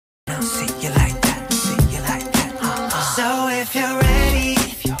see you like that, see you like that. So if you're ready,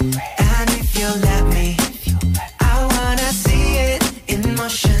 and if you let me, I wanna see it in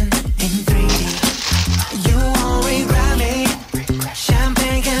motion, in 3D. You won't regret me,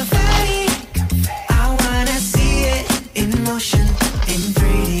 champagne confetti. I wanna see it in motion, in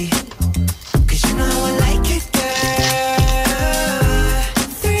 3D. Cause you know how I like it, girl.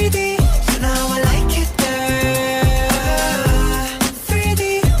 3D, you know how I like it, girl. 3D,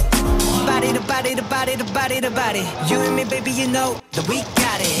 body to body to body to body to body. You and me, baby, you know that we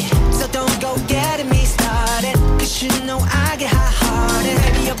got it. So don't go getting me started, cause you know I get hot-hearted.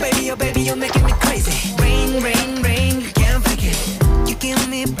 Baby, oh baby, oh baby, you're making me crazy. Rain, rain, rain, you can't fake it. You give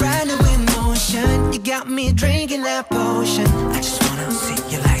me brand new emotion. You got me drinking that potion. I just wanna see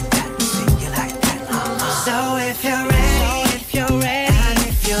you like